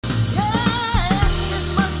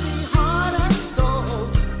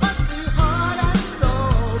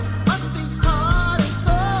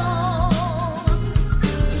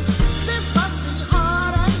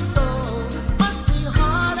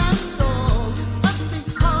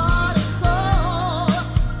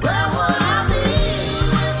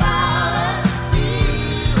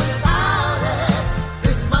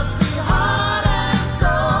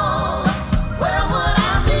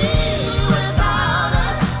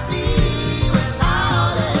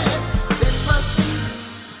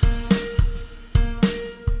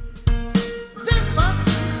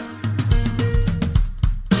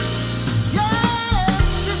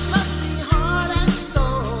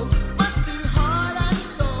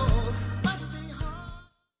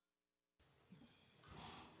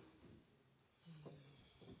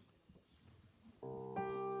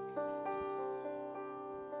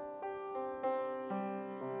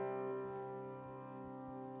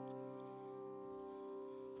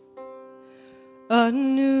a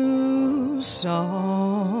new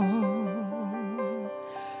song,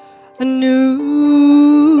 a new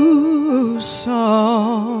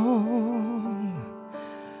song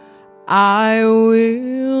I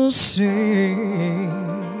will sing,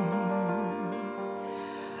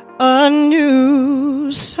 a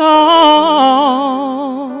new song.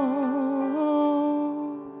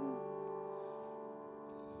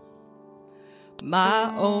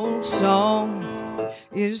 My old song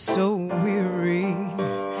is so weary,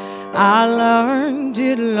 I learned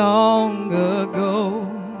it long ago.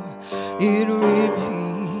 It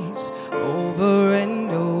repeats over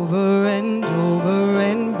and over and over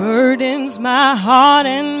and burdens my heart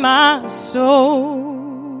and my soul.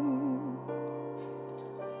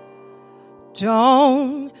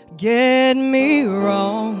 Don't get me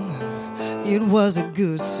wrong, it was a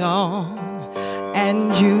good song,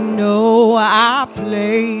 and you know I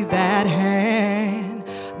play that hand,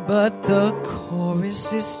 but the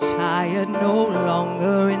chorus is tired, no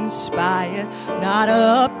longer inspired, not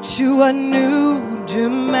up to a new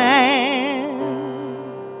demand.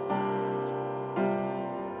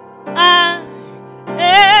 I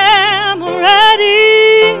am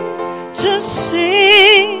ready to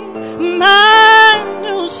sing my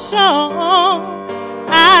new song.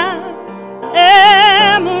 I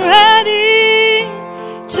am ready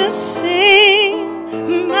to sing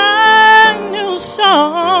my new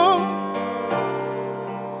song.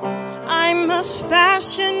 I must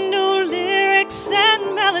fashion new lyrics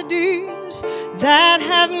and melodies that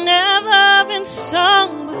have never been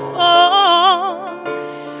sung before.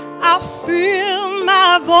 I'll fill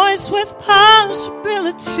my voice with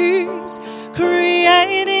possibilities,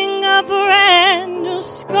 creating a brand new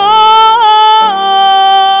score.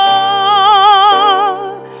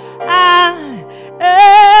 I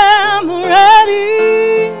am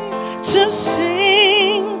ready to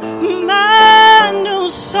sing my new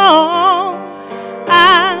song.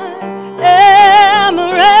 I am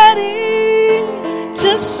ready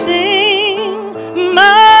to sing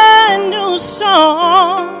my new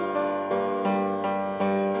song.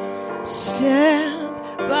 Step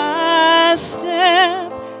by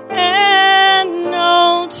step and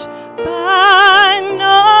note by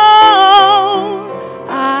note,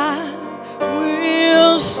 I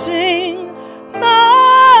will sing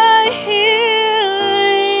my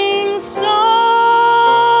healing song.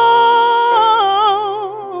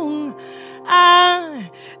 I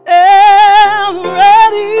am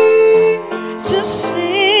ready to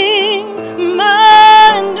sing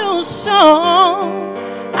my new song.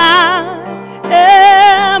 I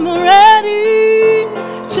am ready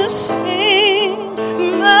to sing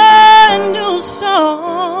my new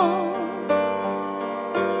song.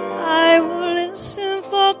 I will listen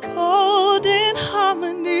for golden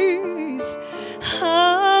harmonies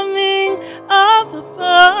humming up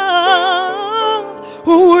above,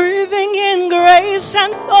 weaving in grace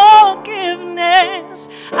and forgiveness.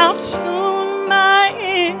 I'll tune my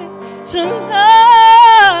ear to love.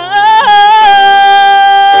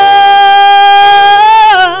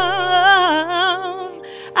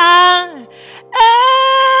 I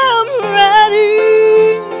am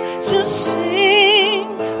ready to sing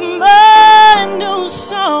my new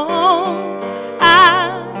song.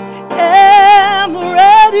 I am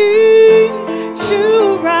ready to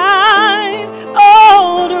right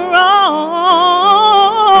all the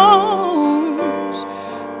wrongs.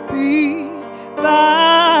 Beat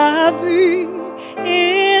by beat,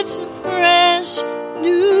 it's a fresh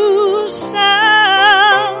new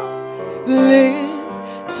sound,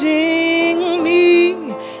 lifting me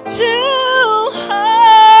to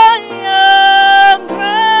higher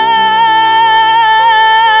ground.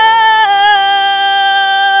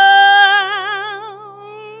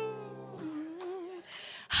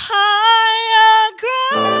 Higher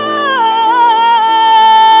ground.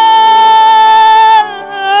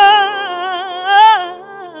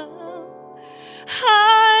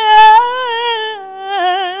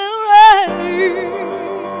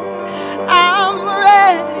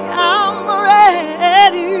 I'm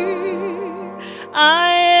ready.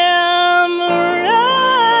 I am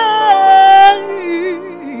ready.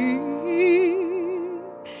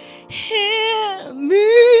 Hear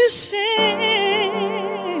me sing.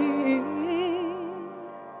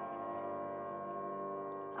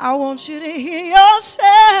 I want you to hear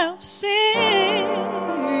yourself sing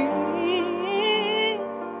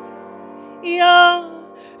your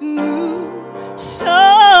new song.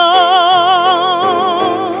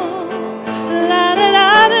 La da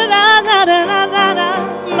da da da da da da da,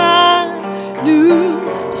 my new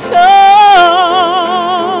song.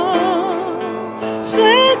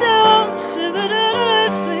 Say no,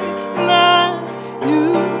 my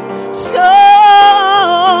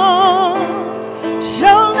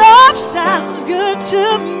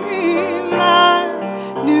to me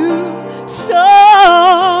my new song.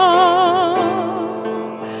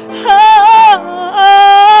 Oh,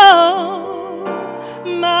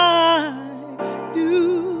 my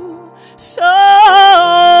new song.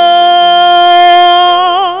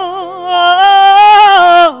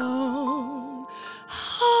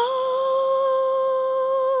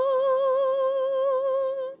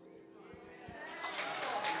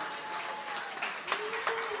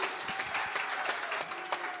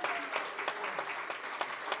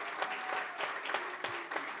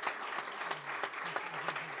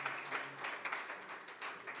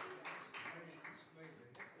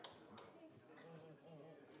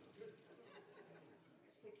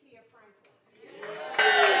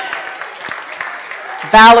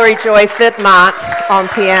 Valerie Joy Fitmont on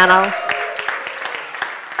piano.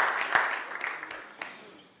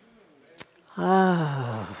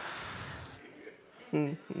 Oh.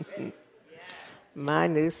 My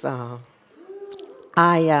new song.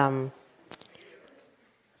 I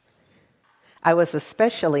was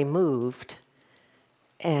especially moved,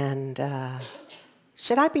 and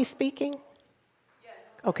should I be speaking? Yes.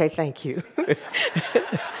 Okay, thank you.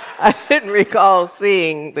 I didn't recall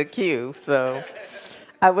seeing the cue, so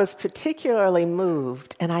I was particularly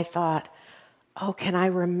moved, and I thought, oh, can I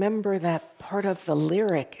remember that part of the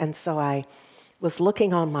lyric? And so I was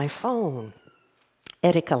looking on my phone.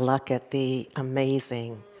 Erika Luckett, the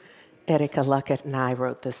amazing Erika Luckett, and I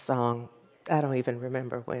wrote this song. I don't even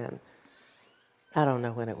remember when. I don't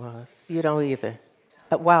know when it was. You don't either.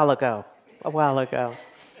 A while ago.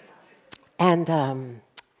 And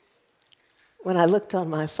when I looked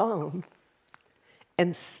on my phone,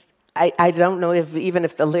 and I don't know even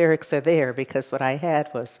if the lyrics are there, because what I had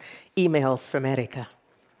was emails from Erika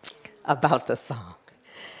about the song.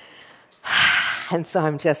 And so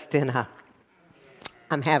I'm just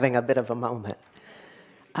I'm having a bit of a moment.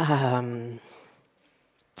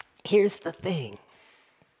 Here's the thing.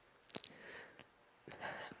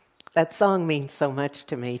 That song means so much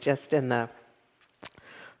to me, just in the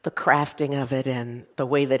crafting of it and the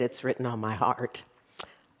way that it's written on my heart.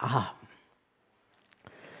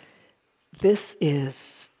 This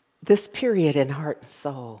period in Heart and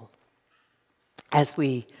Soul, as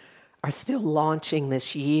we are still launching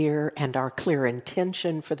this year and our clear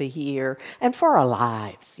intention for the year and for our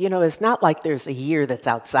lives. You know, it's not like there's a year that's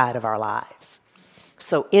outside of our lives.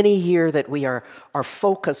 So any year that we are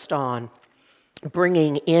focused on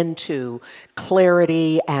bringing into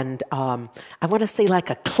clarity and I want to say like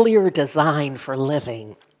a clear design for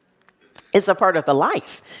living is a part of the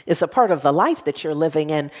life, is a part of the life that you're living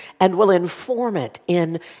in and will inform it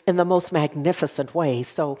in the most magnificent way.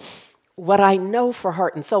 So what I know for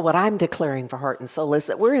Heart and Soul, what I'm declaring for Heart and Soul is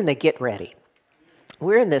that we're in the get ready.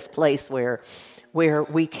 We're in this place where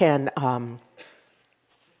we can,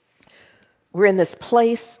 we're in this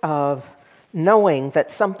place of knowing that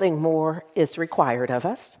something more is required of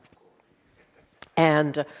us.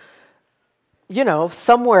 And you know,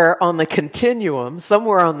 somewhere on the continuum,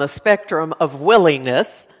 somewhere on the spectrum of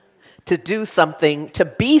willingness to do something, to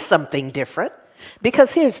be something different.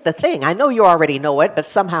 Because here's the thing, I know you already know it, but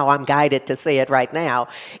somehow I'm guided to say it right now.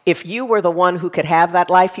 If you were the one who could have that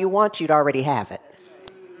life you want, you'd already have it.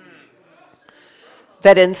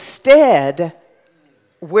 That instead,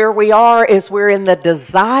 where we are is we're in the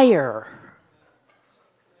desire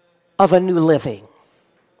of a new living.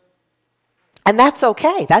 And that's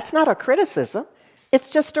okay. That's not a criticism.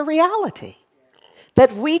 It's just a reality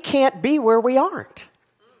that we can't be where we aren't.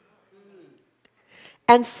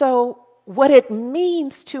 And so what it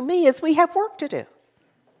means to me is we have work to do.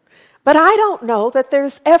 But I don't know that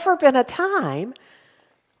there's ever been a time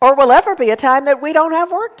or will ever be a time that we don't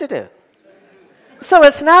have work to do. So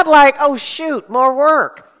it's not like, oh, shoot, more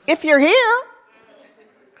work. If you're here,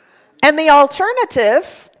 and the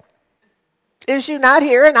alternative is you not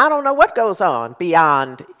here, and I don't know what goes on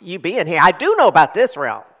beyond you being here. I do know about this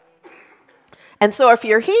realm. And so if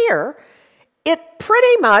you're here, it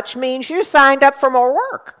pretty much means you signed up for more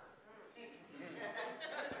work.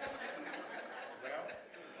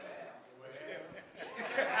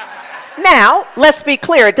 Now, let's be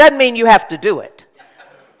clear. It doesn't mean you have to do it.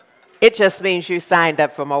 It just means you signed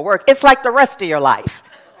up for more work. It's like the rest of your life.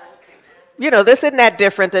 You know, this isn't that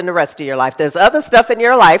different than the rest of your life. There's other stuff in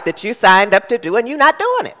your life that you signed up to do and you're not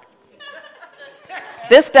doing it.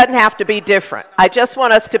 This doesn't have to be different. I just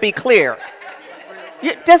want us to be clear.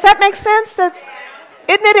 Does that make sense? Isn't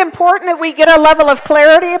it important that we get a level of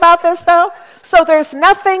clarity about this, though? So there's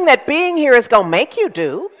nothing that being here is going to make you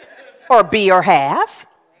do or be or have.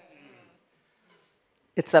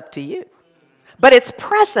 It's up to you. But it's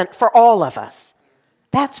present for all of us.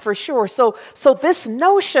 That's for sure. So this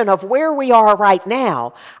notion of where we are right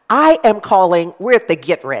now, I am calling, we're at the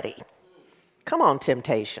get ready. Come on,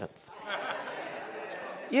 Temptations.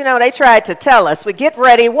 You know, they tried to tell us, we get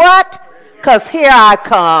ready what? Because here I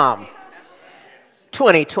come.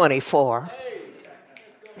 2024.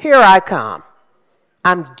 Here I come.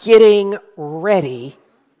 I'm getting ready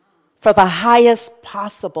for the highest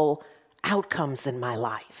possible outcomes in my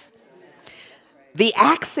life. The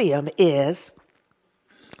axiom is,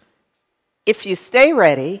 if you stay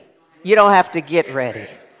ready, you don't have to get ready.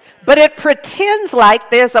 But it pretends like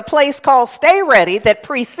there's a place called stay ready that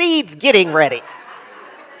precedes getting ready.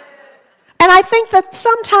 And I think that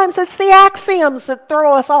sometimes it's the axioms that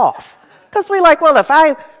throw us off. Because we're like, well, if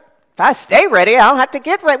I stay ready, I don't have to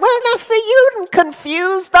get ready. Well, now see, you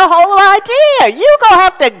confuse the whole idea. You're going to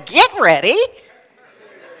have to get ready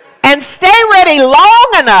and stay ready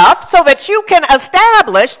long enough so that you can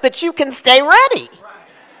establish that you can stay ready.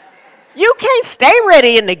 You can't stay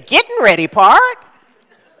ready in the getting ready part.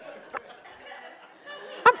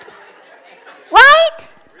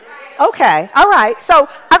 Right? Okay, all right. So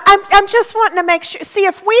I'm just wanting to make sure. See,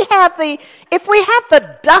 if we have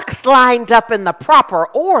the ducks lined up in the proper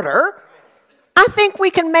order, I think we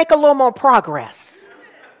can make a little more progress.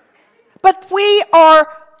 But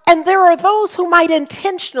and there are those who might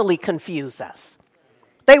intentionally confuse us.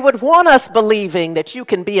 They would want us believing that you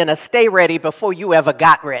can be in a stay ready before you ever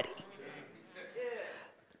got ready.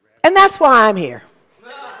 And that's why I'm here.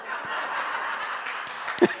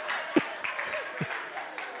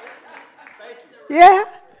 Yeah?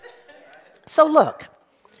 So look.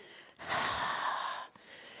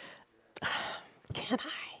 Can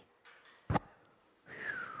I?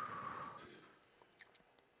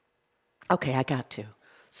 Okay, I got to.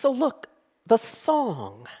 So look, the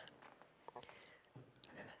song,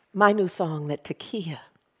 my new song that Takia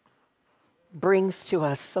brings to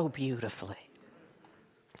us so beautifully.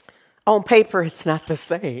 On paper, it's not the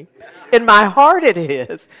same. In my heart, it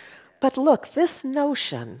is. But look, this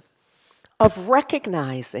notion of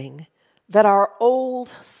recognizing that our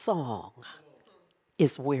old song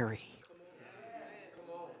is weary.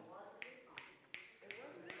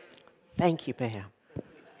 Thank you, Pam.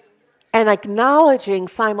 And acknowledging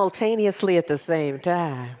simultaneously at the same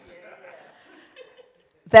time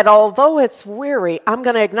that although it's weary, I'm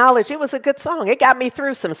going to acknowledge it was a good song. It got me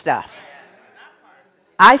through some stuff.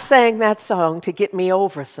 I sang that song to get me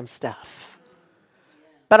over some stuff.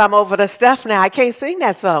 But I'm over the stuff now. I can't sing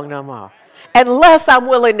that song no more. Unless I'm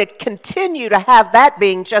willing to continue to have that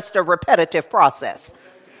being just a repetitive process.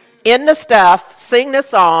 In the stuff, sing the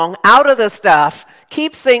song, out of the stuff,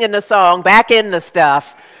 keep singing the song, back in the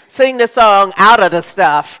stuff, sing the song, out of the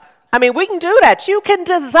stuff. I mean, we can do that. You can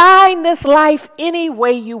design this life any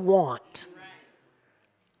way you want.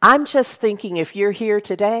 I'm just thinking if you're here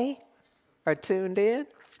today or tuned in,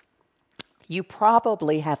 you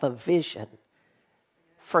probably have a vision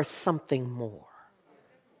for something more.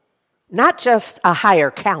 Not just a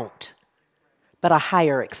higher count, but a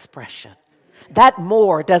higher expression. That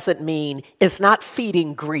more doesn't mean it's not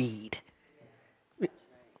feeding greed.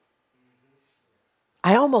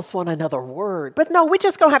 I almost want another word, but no, we're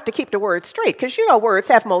just going to have to keep the word straight because you know words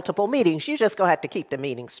have multiple meanings. You just going to have to keep the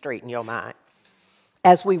meaning straight in your mind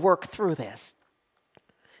as we work through this.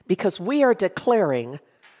 Because we are declaring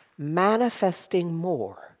manifesting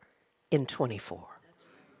more in 24.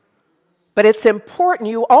 But it's important,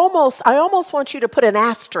 I almost want you to put an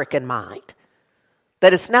asterisk in mind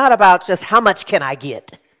that it's not about just how much can I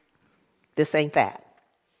get. This ain't that.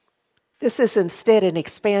 This is instead an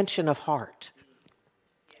expansion of heart.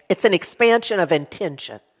 It's an expansion of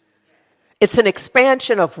intention. It's an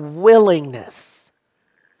expansion of willingness.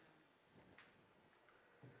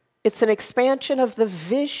 It's an expansion of the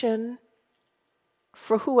vision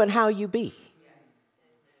for who and how you be.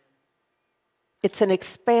 It's an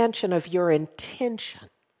expansion of your intention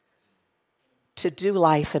to do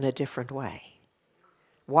life in a different way.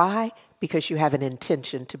 Why? Because you have an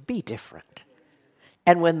intention to be different.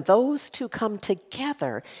 And when those two come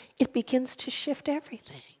together, it begins to shift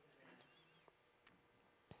everything.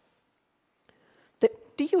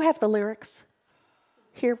 Do you have the lyrics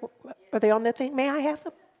here? Are they on the thing? May I have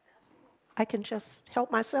them? I can just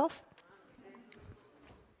help myself.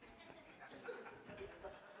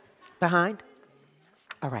 Behind?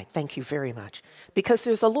 All right, thank you very much. Because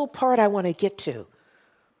there's a little part I want to get to.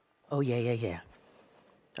 Oh, yeah.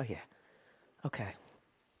 Oh, yeah. Okay.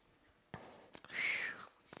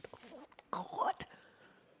 God.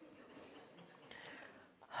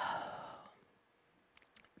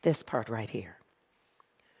 This part right here.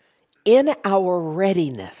 In our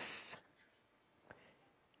readiness,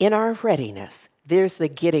 There's the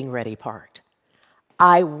getting ready part.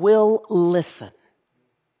 I will listen.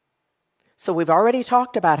 So we've already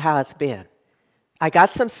talked about how it's been. I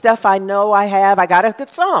got some stuff I know I have. I got a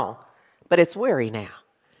good song, but it's weary now.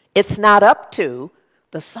 It's not up to,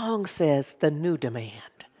 the song says, the new demand.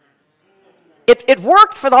 It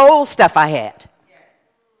worked for the old stuff I had.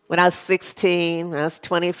 When I was 16, when I was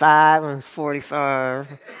 25, when I was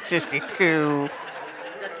 45, 52.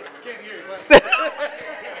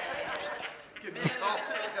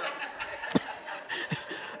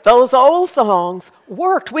 Those old songs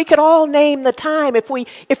worked. We could all name the time. If we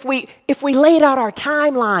laid out our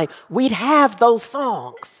timeline, we'd have those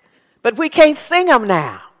songs. But we can't sing them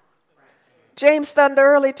now. James Thunder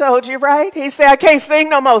Early told you, right? He said, I can't sing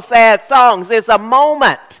no more sad songs. There's a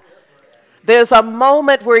moment. There's a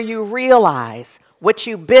moment where you realize what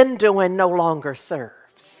you've been doing no longer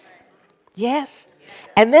serves. Yes?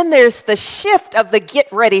 And then there's the shift of the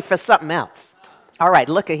get ready for something else. All right,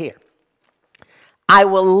 look at here. I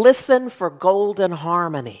will listen for golden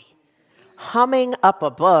harmony, humming up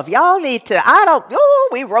above. Y'all need to,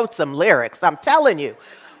 we wrote some lyrics, I'm telling you.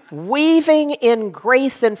 Weaving in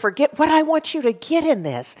grace and forget. What I want you to get in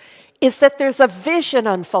this is that there's a vision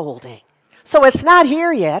unfolding. So it's not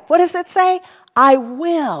here yet. What does it say? I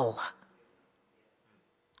will.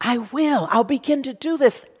 I'll begin to do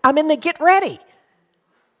this. I'm in the get ready.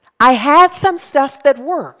 I had some stuff that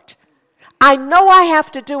worked. I know I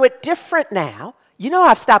have to do it different now. You know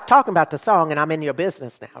I've stopped talking about the song and I'm in your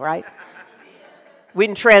business now, right? We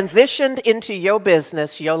transitioned into your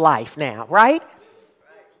business, your life now, right?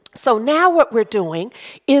 So now what we're doing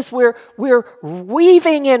is we're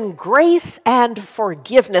weaving in grace and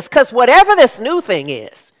forgiveness, because whatever this new thing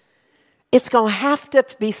is, it's going to have to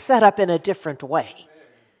be set up in a different way.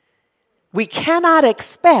 We cannot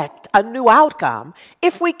expect a new outcome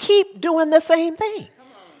if we keep doing the same thing.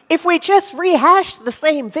 If we just rehash the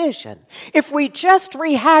same vision, if we just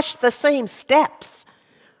rehash the same steps,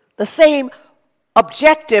 the same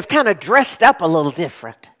objective kind of dressed up a little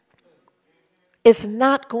different, is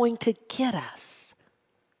not going to get us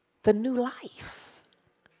the new life,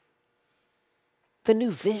 the new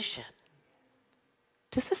vision.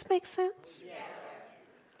 Does this make sense? Yes.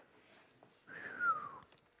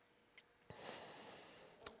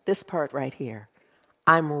 This part right here.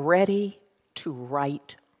 I'm ready to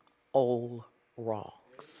right old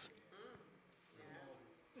wrongs.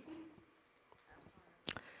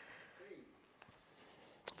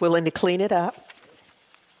 Willing to clean it up.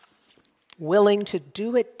 Willing to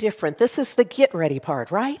do it different. This is the get ready part,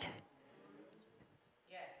 right?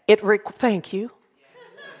 Yes. Thank you.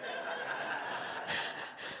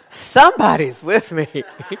 Somebody's with me.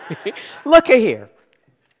 Look at here.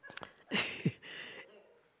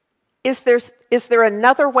 Is there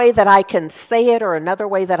another way that I can say it, or another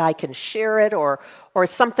way that I can share it, or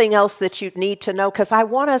something else that you'd need to know? Because I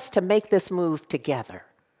want us to make this move together.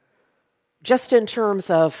 Just in terms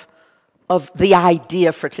of the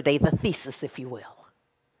idea for today, the thesis, if you will.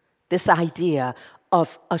 This idea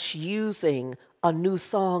of us using a new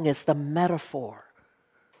song as the metaphor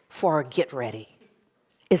for our get ready.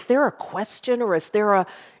 Is there a question, or is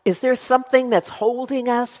there something that's holding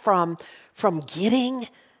us from getting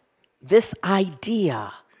this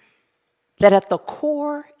idea that at the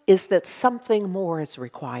core is that something more is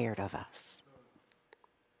required of us?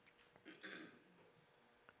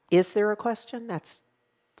 Is there a question? That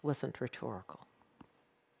wasn't rhetorical.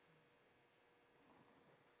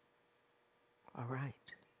 All right.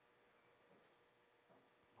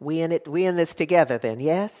 We in this together then,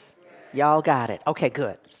 yes? Y'all got it. Okay,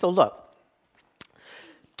 good. So look,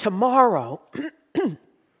 tomorrow,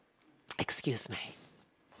 excuse me.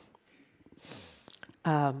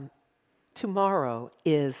 Tomorrow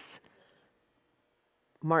is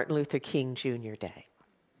Martin Luther King Jr. Day.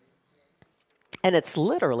 And it's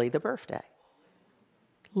literally the birthday.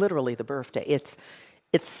 Literally the birthday. It's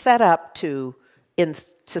set up to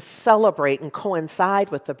celebrate and coincide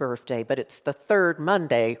with the birthday, but it's the third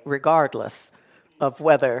Monday regardless of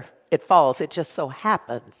whether it falls. It just so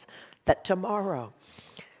happens that tomorrow,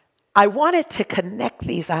 I wanted to connect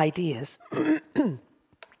these ideas.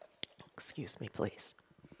 Excuse me, please.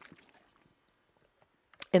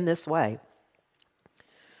 In this way.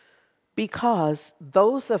 Because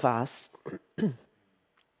those of us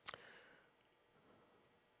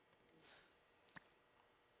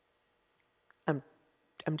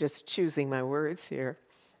I'm just choosing my words here,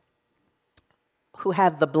 who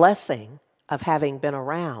have the blessing of having been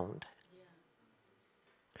around.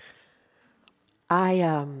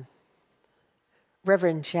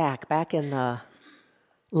 Reverend Jack, back in the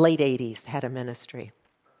late 80s, had a ministry.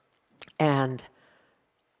 And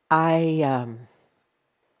I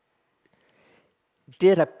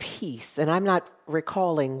did a piece, and I'm not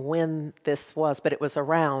recalling when this was, but it was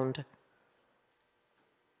around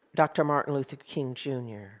Dr. Martin Luther King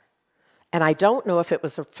Jr. And I don't know if it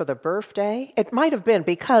was for the birthday. It might have been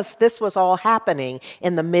because this was all happening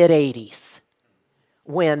in the mid-'80s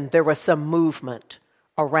when there was some movement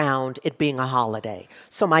around it being a holiday.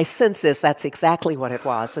 So my sense is that's exactly what it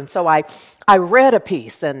was. And so I read a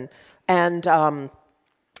piece, and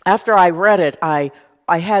after I read it, I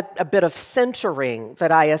had a bit of centering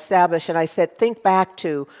that I established, and I said, think back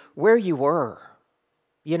to where you were.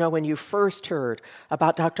 You know, when you first heard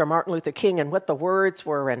about Dr. Martin Luther King and what the words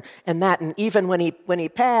were and that, and even when he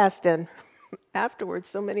passed, and afterwards,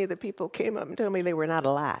 so many of the people came up and told me they were not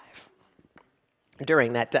alive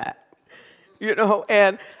during that time. You know,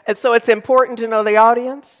 and so it's important to know the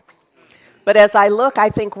audience. But as I look, I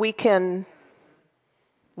think we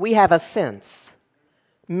have a sense,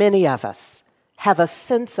 many of us have a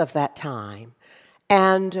sense of that time.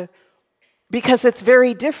 And because it's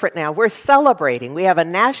very different now. We're celebrating. We have a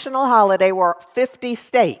national holiday where 50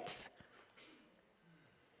 states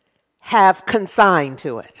have consigned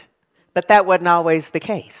to it. But that wasn't always the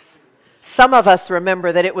case. Some of us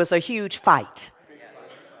remember that it was a huge fight.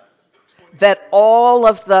 That all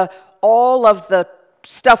of the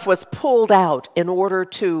stuff was pulled out in order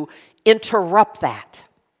to interrupt that.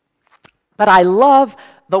 But I love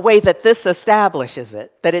the way that this establishes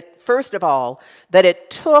it. That it, first of all, that it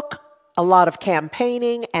took a lot of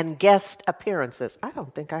campaigning and guest appearances. I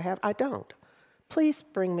don't. Please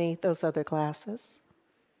bring me those other glasses.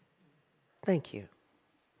 Thank you.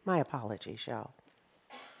 My apologies, y'all.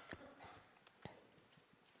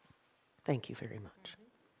 Thank you very much.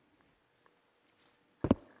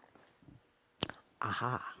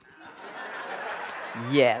 Aha.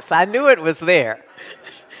 Yes, I knew it was there.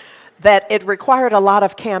 That it required a lot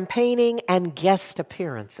of campaigning and guest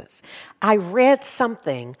appearances. I read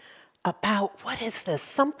something about, what is this?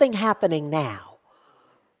 Something happening now.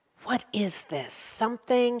 What is this?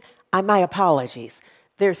 Something, my apologies.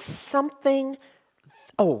 There's something,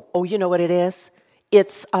 you know what it is?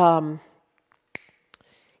 It's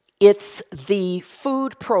the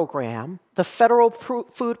food program, the federal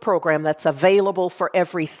food program that's available for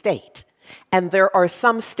every state. And there are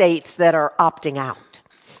some states that are opting out.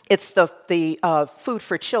 It's the food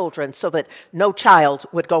for children so that no child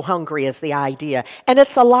would go hungry is the idea. And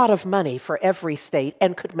it's a lot of money for every state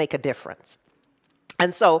and could make a difference.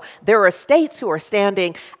 And so there are states who are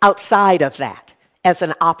standing outside of that as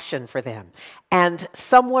an option for them. And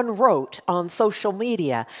someone wrote on social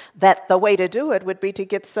media that the way to do it would be to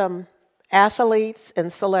get some athletes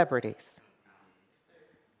and celebrities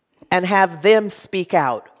and have them speak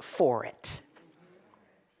out for it.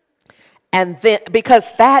 And then,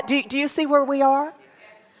 because that, do you see where we are?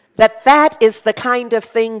 That is the kind of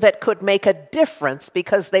thing that could make a difference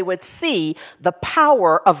because they would see the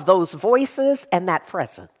power of those voices and that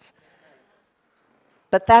presence.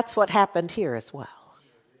 But that's what happened here as well.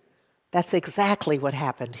 That's exactly what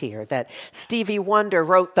happened here. That Stevie Wonder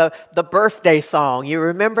wrote the birthday song. You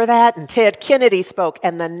remember that? And Ted Kennedy spoke.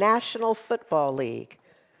 And the National Football League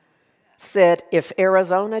said if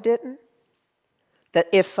Arizona didn't, that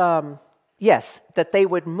if... that they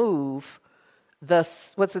would move the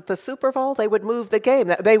Super Bowl? They would move the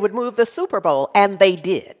game. They would move the Super Bowl, and they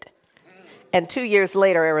did. And 2 years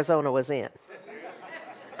later, Arizona was in.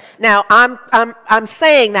 Now, I'm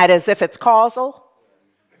saying that as if it's causal,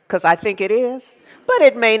 because I think it is, but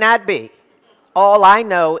it may not be. All I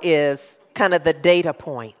know is kind of the data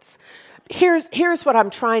points. Here's what I'm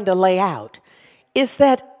trying to lay out, is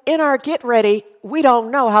that in our get ready, we don't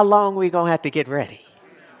know how long we're going to have to get ready.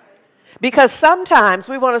 Because sometimes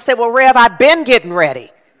we want to say, well, Rev, I've been getting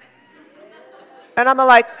ready. And I'm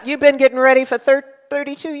like, you've been getting ready for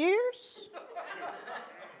 32 years?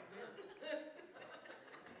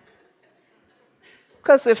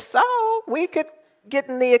 Because if so, we could get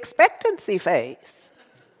in the expectancy phase.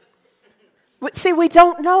 See, we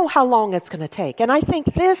don't know how long it's going to take. And I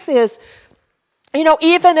think this is,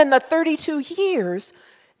 even in the 32 years,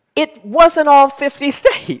 it wasn't all 50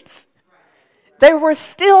 states. There were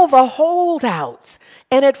still the holdouts,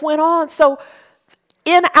 and it went on. So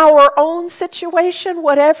in our own situation,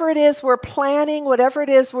 whatever it is we're planning, whatever it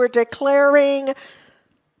is we're declaring,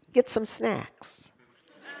 get some snacks.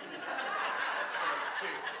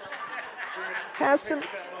 Have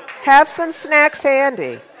some snacks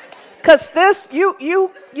handy. Because this, you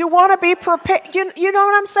want to be prepared. You know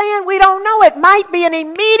what I'm saying? We don't know. It might be an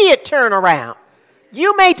immediate turnaround.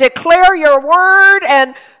 You may declare your word,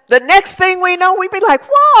 and the next thing we know, we'd be like,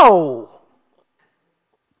 whoa.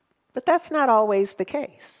 But that's not always the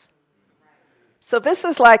case. So this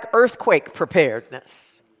is like earthquake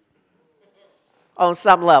preparedness on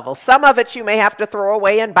some level. Some of it you may have to throw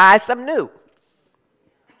away and buy some new.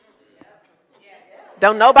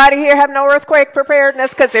 Don't nobody here have no earthquake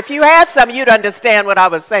preparedness? Because if you had some, you'd understand what I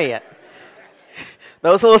was saying.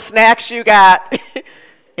 Those little snacks you got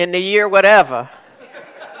in the year whatever,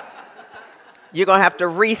 you're going to have to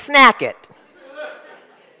re-snack it.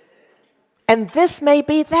 And this may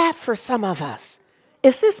be that for some of us.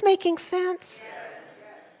 Is this making sense?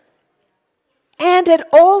 And it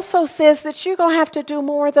also says that you're going to have to do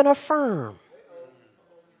more than affirm.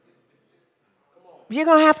 You're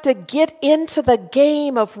going to have to get into the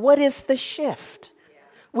game of what is the shift.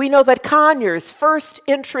 We know that Conyers first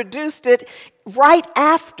introduced it right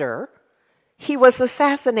after he was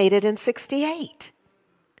assassinated in 1968.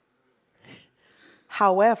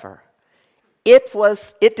 However,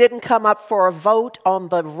 it didn't come up for a vote on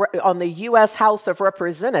the U.S. House of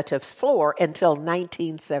Representatives floor until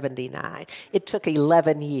 1979. It took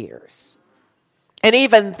 11 years. And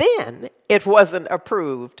even then, it wasn't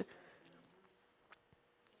approved.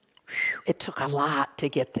 It took a lot to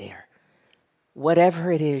get there.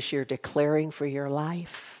 Whatever it is you're declaring for your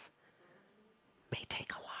life may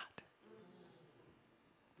take a lot.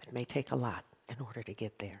 It may take a lot in order to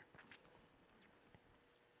get there.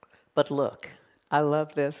 But look, I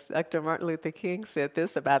love this. Dr. Martin Luther King said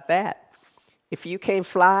this about that. If you can't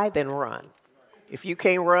fly, then run. If you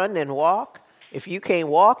can't run, then walk. If you can't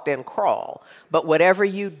walk, then crawl. But whatever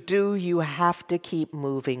you do, you have to keep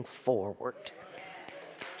moving forward.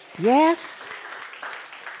 Yes?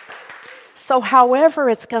 So however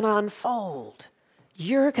it's going to unfold,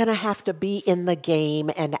 you're going to have to be in the game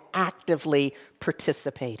and actively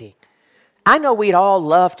participating. I know we'd all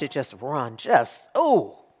love to just run,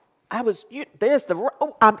 I'm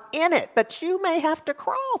in it, but you may have to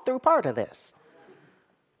crawl through part of this.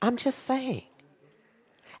 I'm just saying.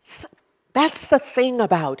 So that's the thing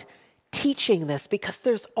about teaching this, because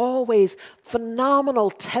there's always phenomenal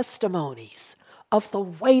testimonies of the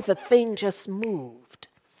way the thing just moved.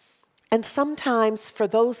 And sometimes for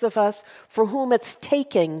those of us for whom it's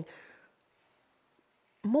taking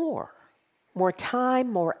more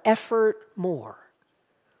time, more effort, more,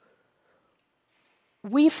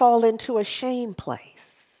 we fall into a shame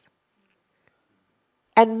place.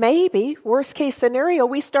 And maybe, worst case scenario,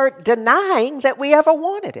 we start denying that we ever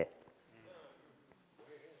wanted it.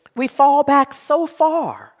 We fall back so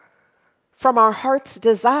far from our heart's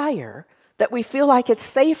desire that we feel like it's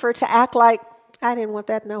safer to act like, I didn't want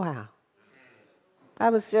that no how.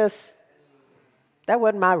 That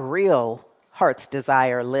wasn't my real heart's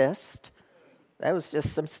desire list. That was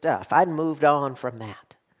just some stuff. I'd moved on from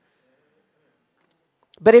that.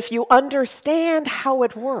 But if you understand how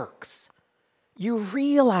it works, you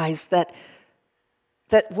realize that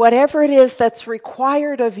whatever it is that's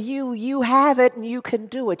required of you, you have it and you can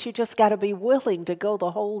do it. You just got to be willing to go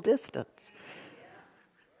the whole distance.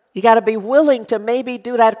 You got to be willing to maybe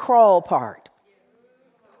do that crawl part,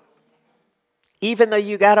 even though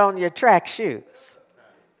you got on your track shoes.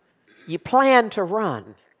 You plan to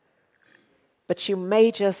run, but you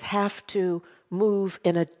may just have to move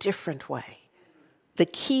in a different way. The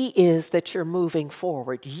key is that you're moving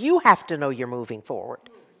forward. You have to know you're moving forward.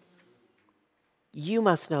 You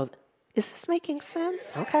must know. Is this making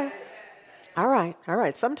sense? Okay. All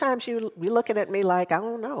right. Sometimes you be looking at me like, I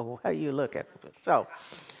don't know how you look at it. So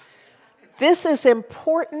this is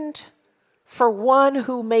important for one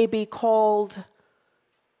who may be called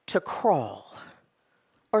to crawl.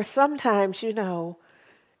 Or sometimes,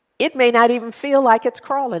 it may not even feel like it's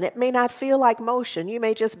crawling. It may not feel like motion. You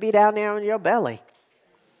may just be down there on your belly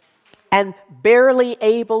and barely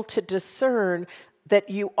able to discern that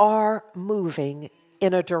you are moving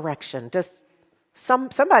in a direction. Just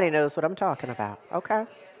somebody knows what I'm talking about, okay?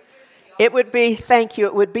 It would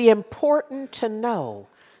be important to know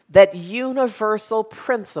that universal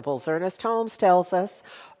principles, Ernest Holmes tells us,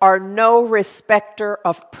 are no respecter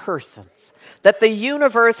of persons. That the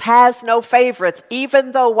universe has no favorites,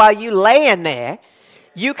 even though while you laying there,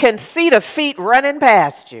 you can see the feet running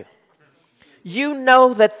past you. You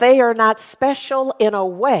know that they are not special in a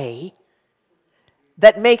way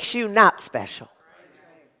that makes you not special.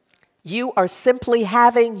 You are simply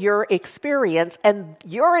having your experience, and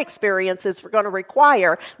your experience is going to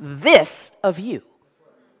require this of you.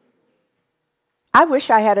 I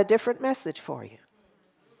wish I had a different message for you,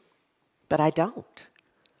 but I don't.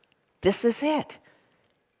 This is it.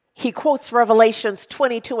 He quotes Revelations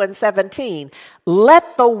 22:17.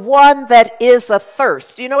 Let the one that is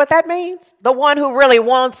athirst. Do you know what that means? The one who really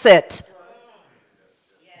wants it.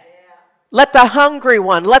 Let the hungry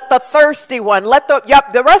one, let the thirsty one,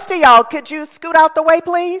 the rest of y'all, could you scoot out the way,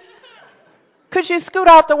 please? Could you scoot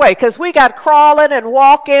out the way? Because we got crawling and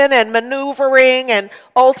walking and maneuvering and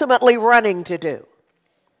ultimately running to do.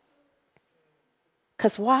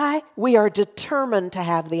 Because why? We are determined to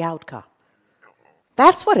have the outcome.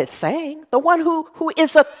 That's what it's saying. The one who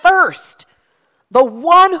is athirst. The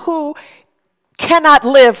one who cannot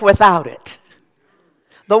live without it.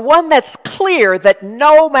 The one that's clear that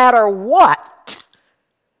no matter what,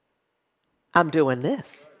 I'm doing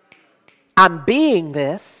this. I'm being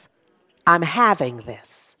this. I'm having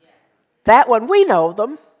this. That one, we know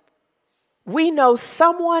them. We know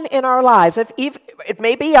someone in our lives. It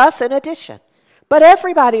may be us in addition. But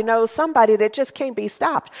everybody knows somebody that just can't be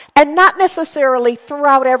stopped. And not necessarily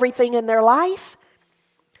throughout everything in their life.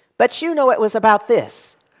 But you know it was about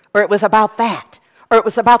this. Or it was about that. Or it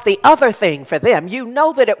was about the other thing for them. You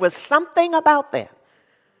know that it was something about them.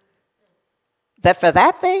 That for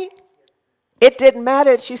that thing, it didn't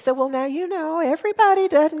matter. She said, well, now you know, everybody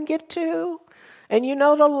doesn't get to. And you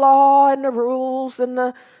know the law and the rules and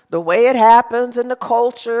the way it happens and the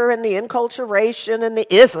culture and the enculturation and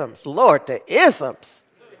the isms. Lord, the isms.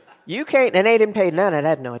 You can't, and they didn't pay none of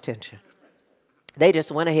that no attention. They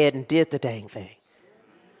just went ahead and did the dang thing.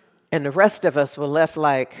 And the rest of us were left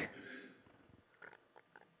like,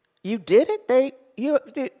 you did it? They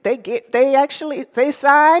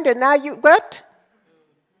signed and now you, what?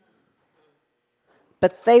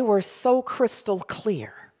 But they were so crystal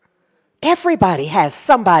clear. Everybody has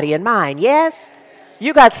somebody in mind, yes?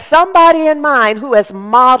 You got somebody in mind who has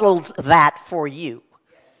modeled that for you.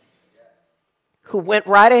 Who went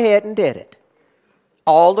right ahead and did it.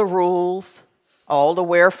 All the rules, all the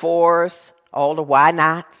wherefores, all the why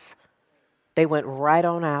nots. They went right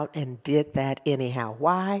on out and did that anyhow.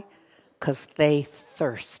 Why? Because they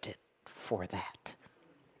thirsted for that.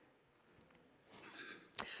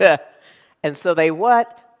 And so they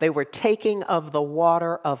what? They were taking of the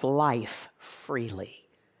water of life freely.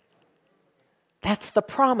 That's the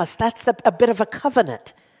promise. That's a bit of a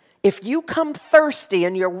covenant. If you come thirsty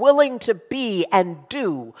and you're willing to be and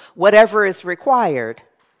do whatever is required,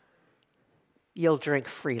 you'll drink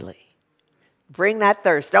freely. Bring that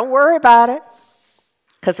thirst. Don't worry about it,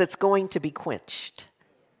 because it's going to be quenched.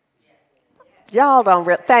 Y'all don't,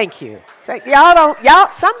 thank you.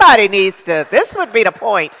 Somebody needs to, this would be the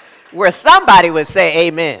point where somebody would say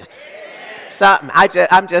amen. Something,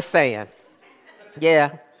 I'm just saying.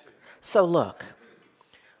 Yeah. So look.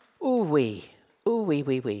 Ooh wee.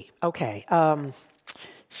 Okay.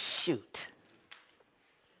 Shoot.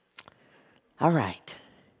 All right.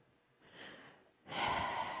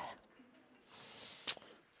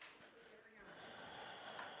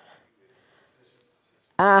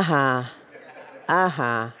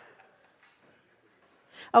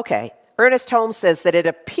 Okay. Ernest Holmes says that it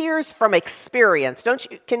appears from experience.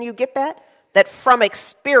 Can you get that? That from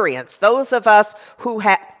experience, those of us who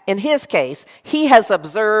have, in his case, he has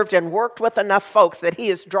observed and worked with enough folks that he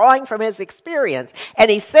is drawing from his experience.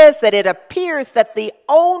 And he says that it appears that the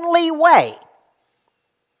only way,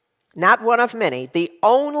 not one of many, the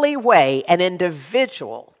only way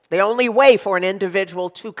for an individual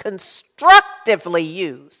to constructively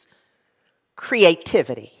use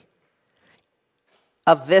creativity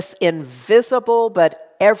of this invisible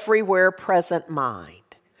but everywhere present mind,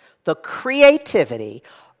 the creativity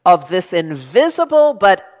of this invisible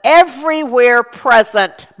but everywhere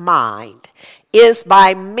present mind, is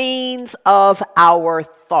by means of our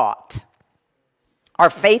thought, our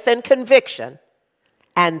faith and conviction,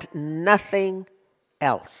 and nothing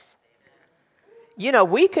else. You know,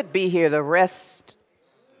 we could be here the rest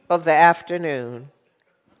of the afternoon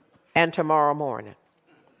and tomorrow morning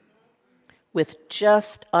with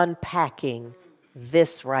just unpacking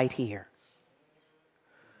this right here.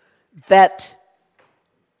 That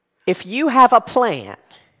if you have a plan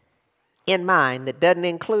in mind that doesn't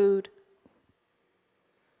include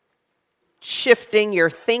shifting your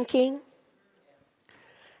thinking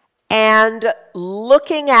and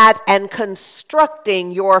looking at and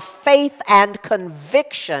constructing your faith and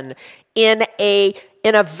conviction in a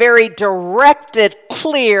very directed,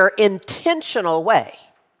 clear, intentional way,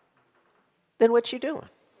 then what you doing?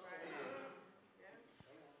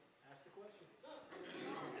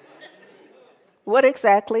 What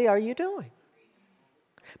exactly are you doing?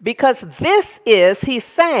 Because he's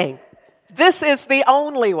saying, this is the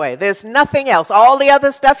only way. There's nothing else. All the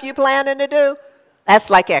other stuff you planning to do, that's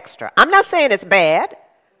like extra. I'm not saying it's bad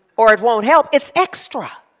or it won't help. It's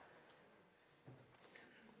extra.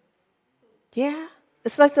 Yeah.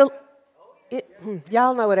 It's like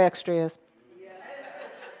y'all know what extra is.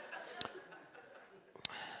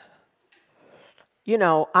 You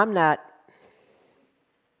know, I'm not,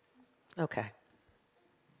 okay.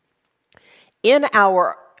 In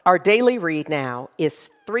our daily read now is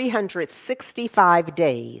 365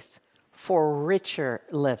 days for richer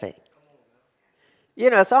living. You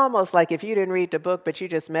know, it's almost like if you didn't read the book, but you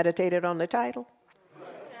just meditated on the title.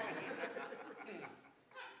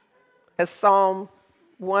 As Psalm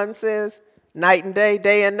 1 says, night and day,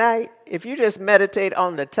 day and night. If you just meditate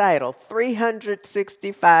on the title,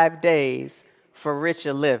 365 days for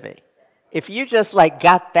richer living. If you just like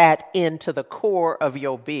got that into the core of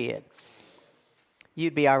your being,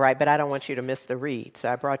 you'd be all right, but I don't want you to miss the read,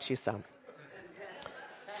 so I brought you some.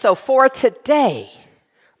 So for today,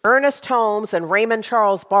 Ernest Holmes and Raymond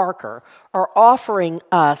Charles Barker are offering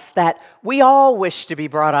us that we all wish to be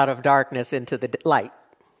brought out of darkness into the light.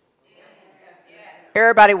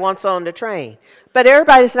 Everybody wants on the train, but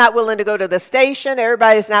everybody's not willing to go to the station.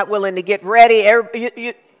 Everybody's not willing to get ready.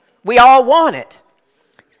 We all want it.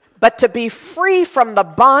 But to be free from the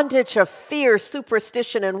bondage of fear,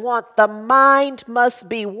 superstition, and want, the mind must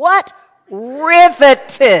be what?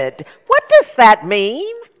 Riveted. What does that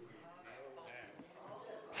mean?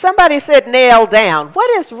 Somebody said nailed down. What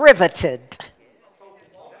is riveted?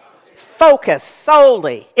 Focus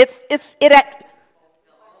solely. It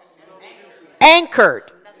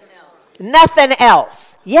anchored. Nothing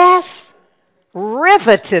else. Yes.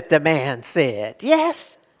 Riveted, the man said.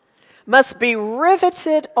 Yes. Must be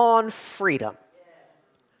riveted on freedom.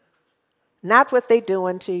 Not what they're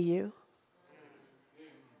doing to you.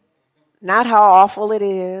 Not how awful it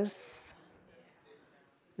is.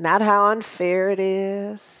 Not how unfair it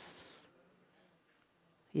is.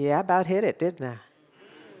 Yeah, I about hit it, didn't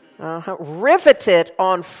I? Riveted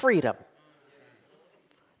on freedom.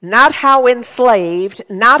 Not how enslaved,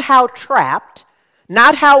 not how trapped,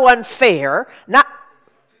 not how unfair,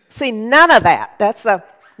 none of that.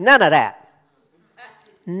 None of that.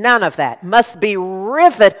 None of that. Must be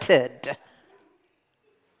riveted.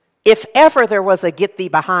 If ever there was a get thee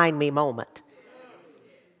behind me moment,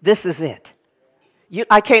 this is it.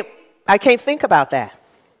 I can't think about that.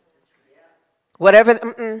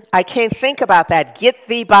 I can't think about that. Get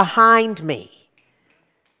thee behind me.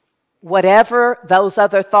 Whatever those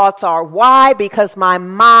other thoughts are. Why? Because my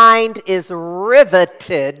mind is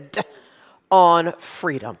riveted on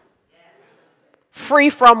freedom. Free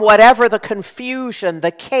from whatever the confusion,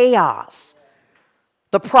 the chaos,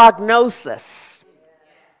 the prognosis.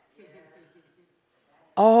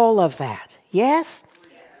 All of that. Yes?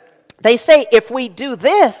 They say if we do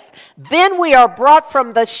this, then we are brought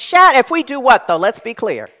from the shadow. If we do what, though? Let's be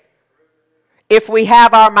clear. If we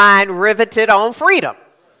have our mind riveted on freedom.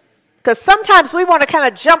 Because sometimes we want to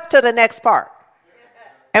kind of jump to the next part.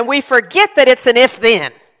 And we forget that it's an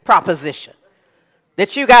if-then proposition.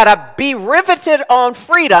 That you got to be riveted on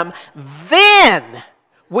freedom. Then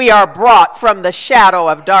we are brought from the shadow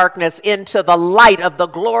of darkness into the light of the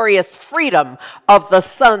glorious freedom of the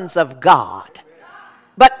sons of God.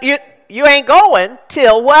 But you ain't going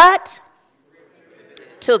till what?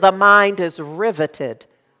 Till the mind is riveted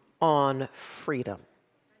on freedom.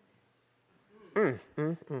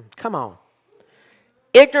 Come on.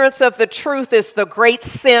 Ignorance of the truth is the great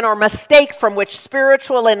sin or mistake from which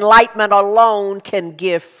spiritual enlightenment alone can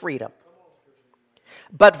give freedom.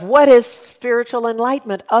 But what is spiritual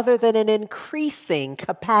enlightenment other than an increasing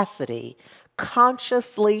capacity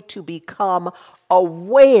consciously to become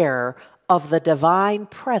aware of the divine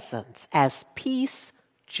presence as peace,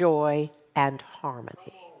 joy, and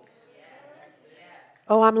harmony?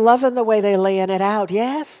 Oh, I'm loving the way they're laying it out,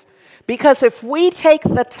 yes? Because if we take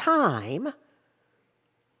the time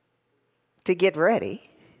to get ready,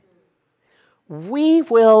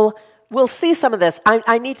 we'll see some of this.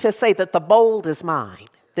 I need to say that the bold is mine.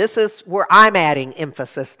 This is where I'm adding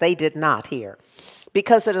emphasis. They did not here.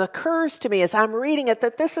 Because it occurs to me as I'm reading it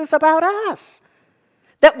that this is about us.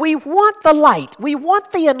 That we want the light. We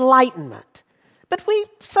want the enlightenment. But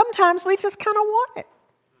sometimes we just kind of want it.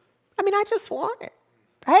 I just want it.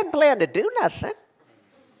 I hadn't planned to do nothing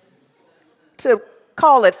to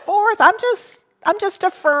call it forth. I'm just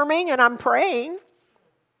affirming and I'm praying.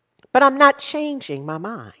 But I'm not changing my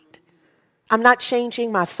mind. I'm not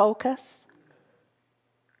changing my focus.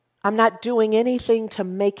 I'm not doing anything to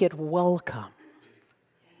make it welcome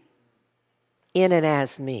in and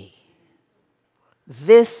as me.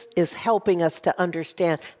 This is helping us to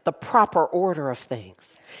understand the proper order of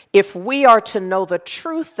things. If we are to know the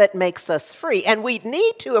truth that makes us free, and we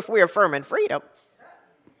need to if we're affirming freedom.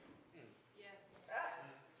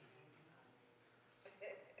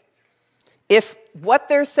 If what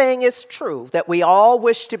they're saying is true, that we all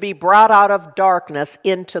wish to be brought out of darkness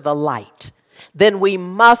into the light, then we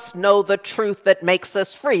must know the truth that makes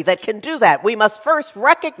us free, that can do that. We must first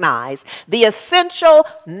recognize the essential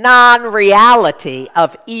non-reality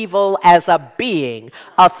of evil as a being,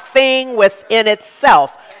 a thing within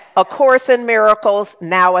itself. A Course in Miracles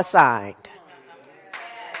now assigned.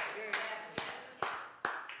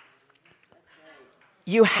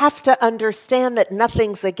 You have to understand that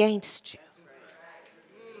nothing's against you.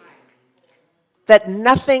 That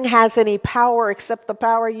nothing has any power except the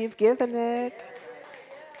power you've given it.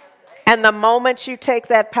 And the moment you take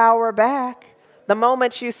that power back, the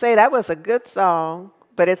moment you say, that was a good song,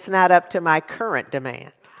 but it's not up to my current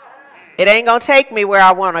demand. It ain't going to take me where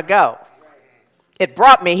I want to go. It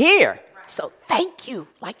brought me here. So thank you.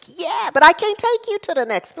 Like, yeah, but I can't take you to the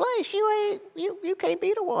next place. You can't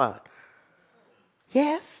be the one.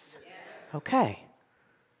 Yes? Okay.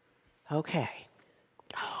 Okay.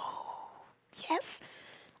 Oh, yes.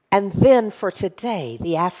 And then for today,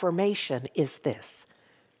 the affirmation is this.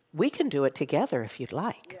 We can do it together if you'd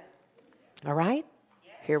like. All right?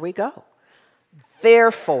 Here we go.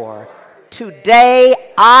 Therefore,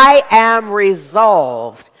 today I am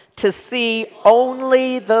resolved to see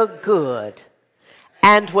only the good.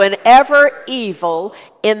 And whenever evil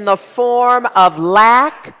in the form of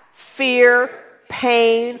lack, fear,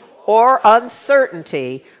 pain, or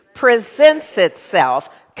uncertainty presents itself.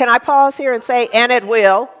 Can I pause here and say, and it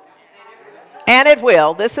will? And it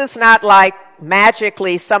will. This is not like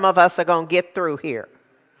magically some of us are going to get through here.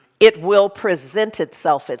 It will present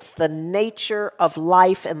itself. It's the nature of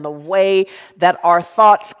life and the way that our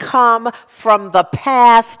thoughts come from the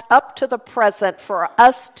past up to the present for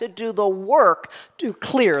us to do the work to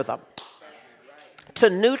clear them, to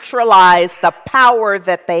neutralize the power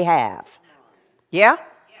that they have. Yeah?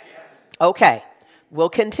 Okay, we'll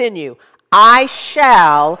continue. I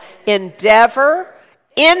shall endeavor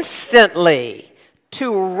instantly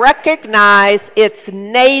to recognize its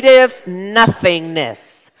native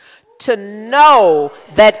nothingness, to know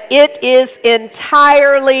that it is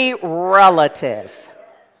entirely relative.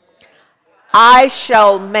 I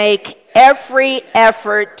shall make every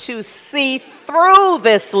effort to see through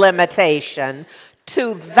this limitation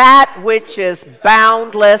to that which is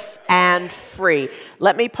boundless and free.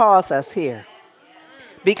 Let me pause us here.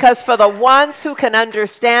 Because for the ones who can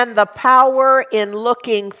understand the power in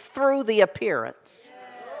looking through the appearance,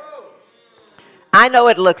 I know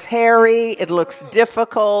it looks hairy, it looks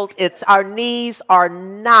difficult, our knees are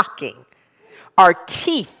knocking. Our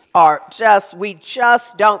teeth are we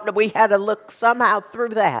just don't, we had to look somehow through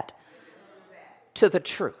that to the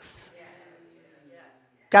truth.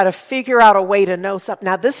 Got to figure out a way to know something.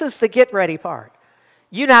 Now, this is the get ready part.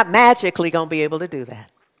 You're not magically going to be able to do that.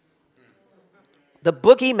 The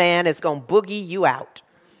boogeyman is going to boogie you out.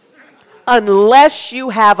 Unless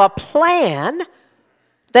you have a plan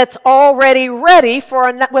that's already ready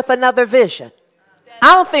with another vision.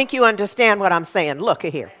 I don't think you understand what I'm saying. Look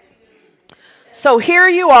at here. So here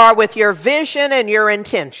you are with your vision and your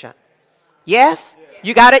intention. Yes?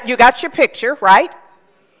 You got it? You got your picture, right?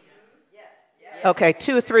 Okay,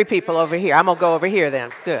 2 or 3 people over here. I'm going to go over here then.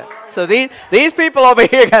 Good. So these people over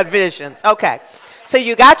here got visions. Okay. So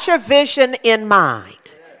you got your vision in mind.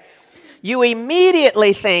 You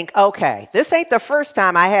immediately think, okay, this ain't the first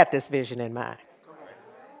time I had this vision in mind.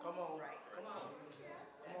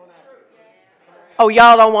 Oh,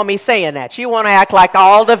 y'all don't want me saying that. You want to act like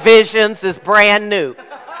all the visions is brand new.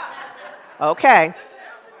 Okay.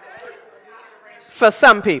 For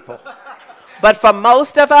some people. But for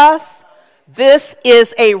most of us, this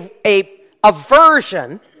is a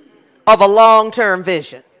version of a long-term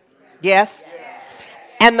vision. Yes?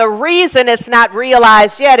 And the reason it's not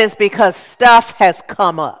realized yet is because stuff has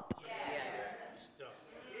come up.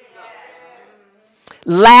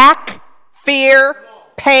 Lack, fear,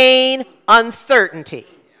 pain, uncertainty.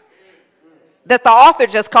 That the author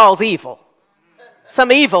just calls evil.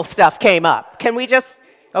 Some evil stuff came up. Can we just...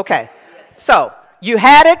 Okay. So, you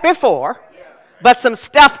had it before. But some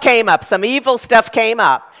stuff came up, some evil stuff came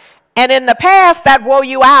up. And in the past, that wore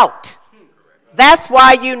you out. That's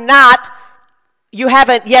why you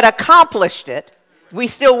haven't yet accomplished it. We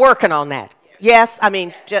still working on that. Yes, I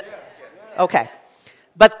mean, okay.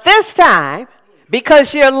 But this time,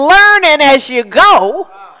 because you're learning as you go,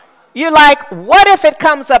 you're like, what if it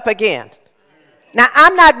comes up again? Now,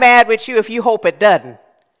 I'm not mad with you if you hope it doesn't,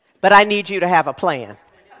 but I need you to have a plan.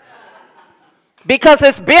 Because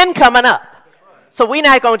it's been coming up. So we're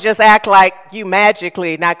not going to just act like you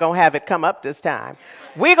magically not going to have it come up this time.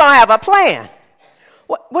 We're going to have a plan.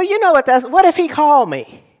 Well, you know what that's... What if he called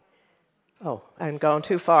me? Oh, I'm going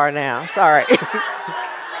too far now. Sorry.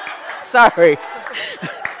 Sorry.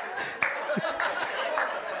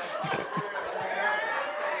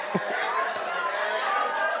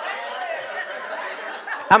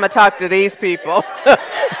 I'm going to talk to these people.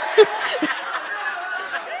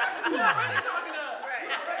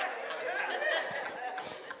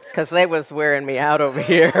 Because they was wearing me out over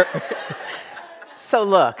here. So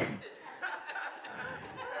look.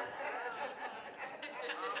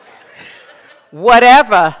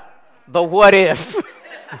 Whatever the what if.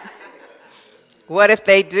 What if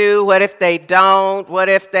they do? What if they don't? What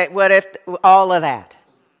if all of that?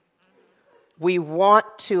 We want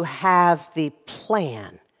to have the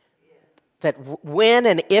plan that when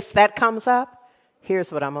and if that comes up,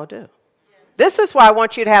 here's what I'm going to do. This is why I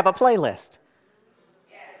want you to have a playlist.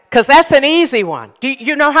 Because that's an easy one. Do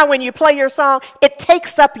you know how when you play your song, it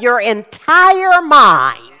takes up your entire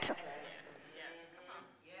mind?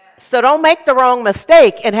 So don't make the wrong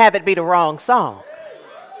mistake and have it be the wrong song.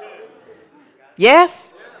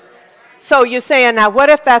 Yes? So you're saying, now what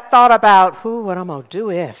if that thought about, what I'm going to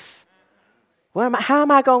do if? How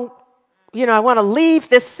am I going to, I want to leave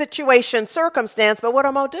this situation, circumstance, but what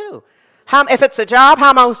am I going to do? If it's a job,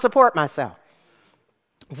 how am I going to support myself?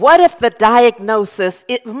 What if the diagnosis,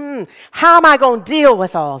 how am I going to deal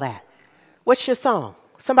with all that? What's your song?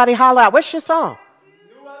 Somebody holler out, what's your song?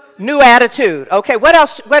 New Attitude. Okay, what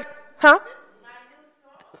else?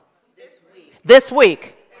 This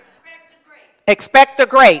week. Expect the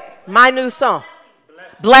great. My new song.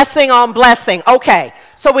 Blessing on blessing. Okay.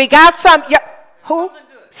 So we got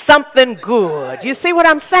something good. You see what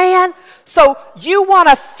I'm saying? So you want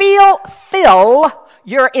to fill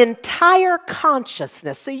your entire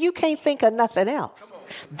consciousness so you can't think of nothing else.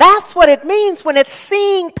 That's what it means when it's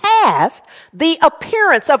seeing past the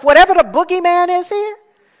appearance of whatever the boogeyman is here.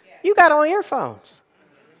 You got on earphones.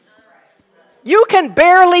 You can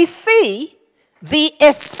barely see the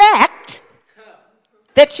effect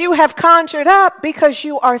that you have conjured up because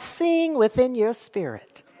you are seeing within your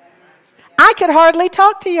spirit. I could hardly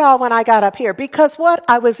talk to y'all when I got up here because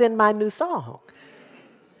I was in my new song.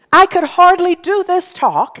 I could hardly do this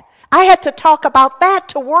talk. I had to talk about that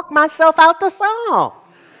to work myself out the song.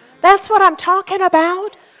 That's what I'm talking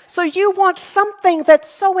about. So you want something that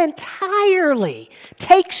so entirely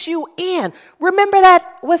takes you in. Remember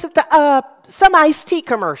that, was it some iced tea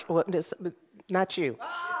commercial? Well, not you.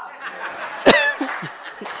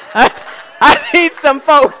 I need some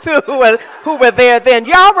folks who were there then.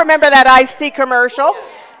 Y'all remember that iced tea commercial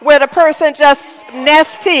where the person just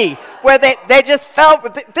Nestea, where they just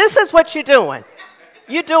felt, this is what you're doing.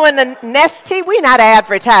 You're doing the Nestea. We're not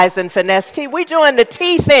advertising for Nestea. We're doing the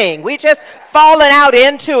tea thing. We just falling out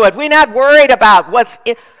into it. We're not worried about what's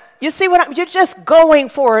in. You see you're just going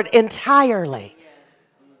for it entirely.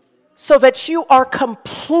 So that you are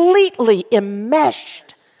completely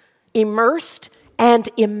immersed and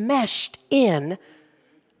enmeshed in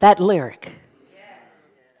that lyric.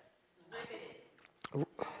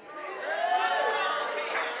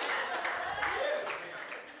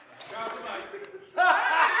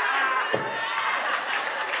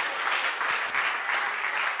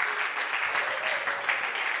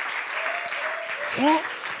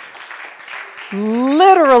 Yes.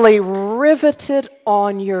 Literally riveted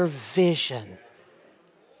on your vision.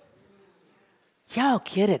 Y'all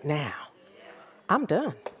get it now. I'm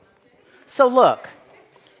done. So look,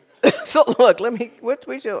 what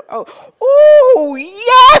we do? Oh,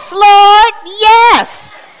 yes, Lord,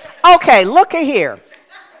 yes. Okay, look here.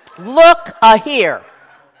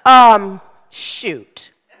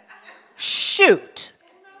 Shoot.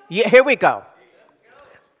 Yeah, here we go.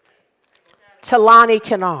 Talani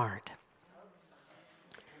Kennard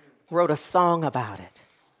wrote a song about it.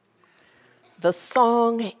 The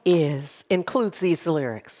song includes these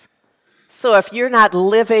lyrics. So if you're not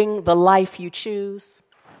living the life you choose,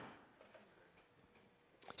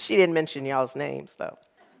 she didn't mention y'all's names though.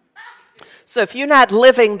 So if you're not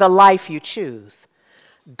living the life you choose,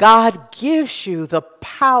 God gives you the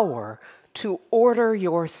power to order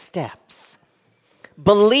your steps.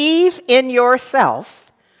 Believe in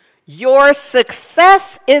yourself. Your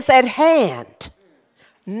success is at hand.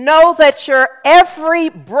 Know that your every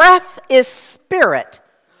breath is spirit.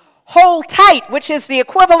 Hold tight, which is the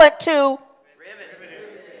equivalent to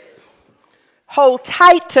hold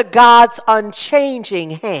tight to God's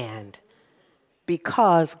unchanging hand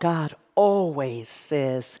because God always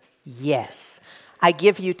says yes. I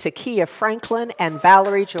give you Takia Franklin and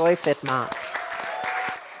Valerie Joy Fitmont.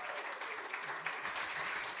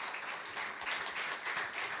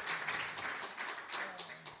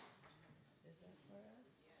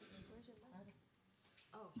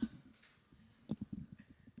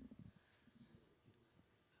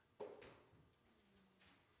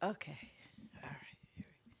 Okay. All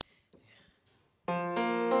right.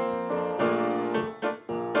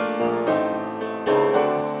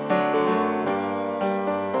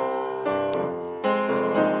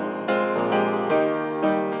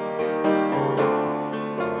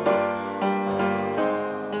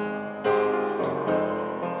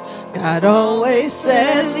 God always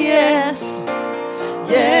says yes.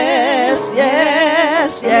 Yes,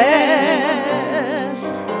 yes,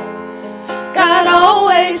 yes. God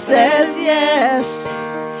always says yes.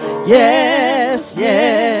 Yes,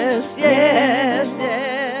 yes, yes,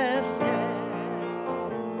 yes, yes.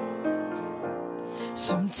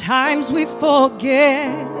 Sometimes we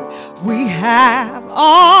forget we have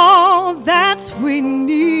all that we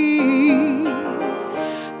need.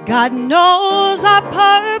 God knows our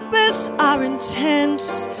purpose, our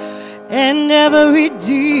intents, and every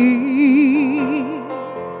deed.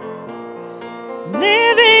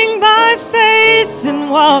 Living by faith and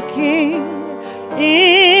walking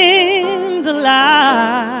in the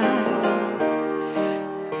light.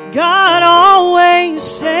 God always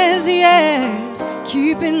says yes,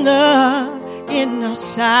 keeping love in our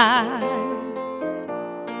sight.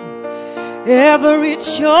 Every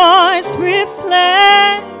choice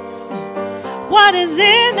reflects what is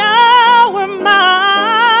in our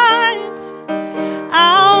minds,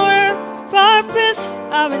 our purpose,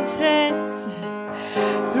 our intents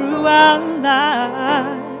throughout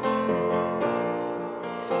life.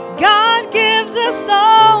 God gives us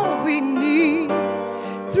all we need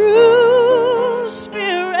through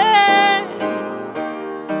Spirit.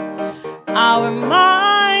 Our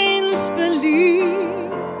minds believe,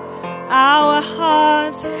 our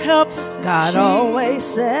hearts help us. God always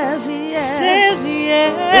says yes. Says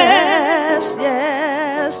yes.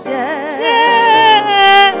 Yes, yes, yes.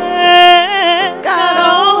 God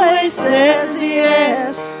always says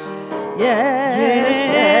yes. Yes,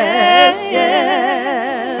 yes,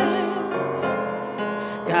 yes.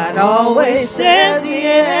 God always says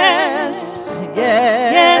yes.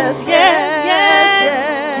 Yes, yes, yes,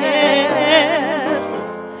 yes.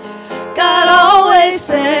 God always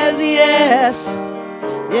says yes.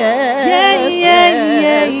 Yes,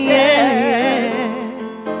 yes, yes.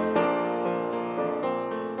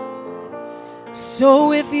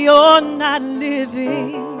 So if you're not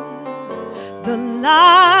living the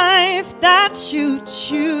life that you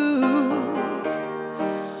choose,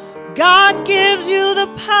 God gives you the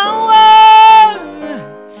power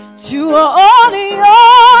to order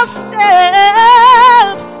your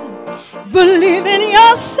steps. Believe in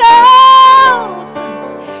yourself,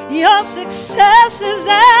 your success is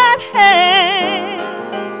at hand.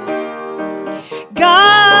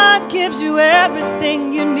 God gives you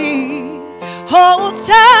everything you need. Hold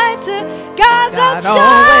tight to God's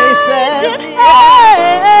unchanging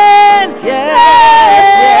hand. Yes,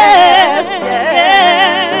 yes,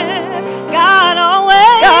 yes. God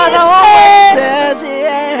always says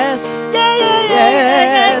yes.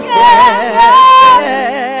 Yes, yes,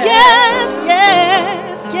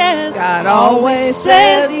 yes. God always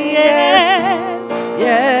says yes.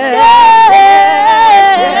 Yes,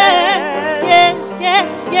 yes,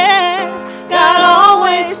 yes, yes. God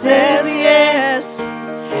always says yes.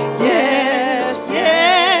 Yes,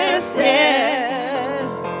 yes,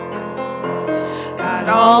 yes. God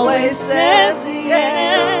always says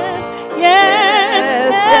yes.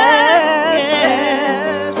 Yes, yes,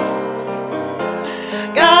 yes.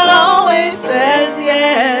 God always says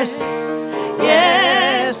yes.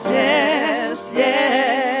 Yes, yes,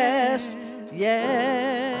 yes, yes.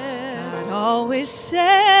 God always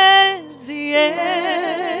says yes.